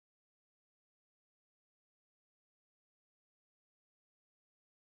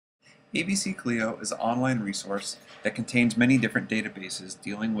ABC-Clio is an online resource that contains many different databases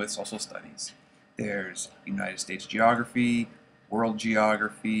dealing with social studies. There's United States geography, world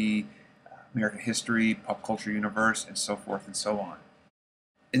geography, American history, pop culture universe, and so forth and so on.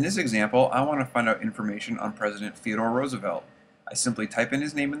 In this example, I want to find out information on President Theodore Roosevelt. I simply type in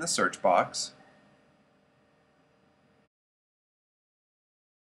his name in the search box,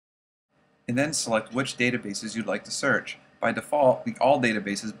 and then select which databases you'd like to search. By default, the All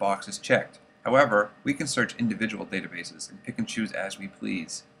Databases box is checked. However, we can search individual databases and pick and choose as we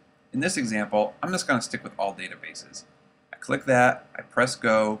please. In this example, I'm just going to stick with all databases. I click that, I press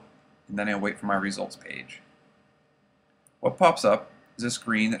go, and then I wait for my results page. What pops up is a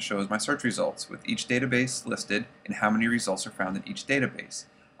screen that shows my search results with each database listed and how many results are found in each database.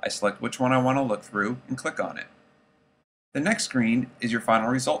 I select which one I want to look through and click on it. The next screen is your final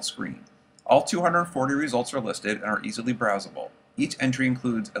results screen. All 240 results are listed and are easily browsable. Each entry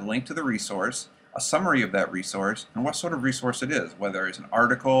includes a link to the resource, a summary of that resource, and what sort of resource it is, whether it's an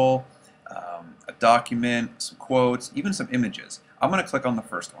article, a document, some quotes, even some images. I'm going to click on the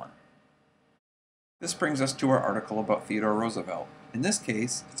first one. This brings us to our article about Theodore Roosevelt. In this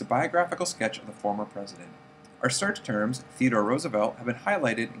case, it's a biographical sketch of the former president. Our search terms, Theodore Roosevelt, have been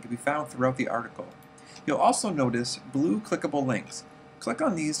highlighted and can be found throughout the article. You'll also notice blue clickable links. Click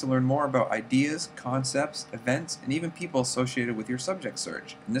on these to learn more about ideas, concepts, events, and even people associated with your subject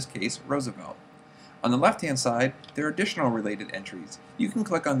search, in this case, Roosevelt. On the left-hand side, there are additional related entries. You can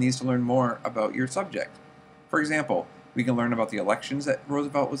click on these to learn more about your subject. For example, we can learn about the elections that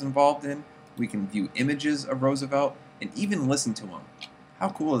Roosevelt was involved in, we can view images of Roosevelt, and even listen to him. How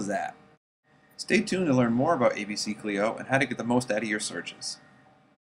cool is that? Stay tuned to learn more about ABC-Clio and how to get the most out of your searches.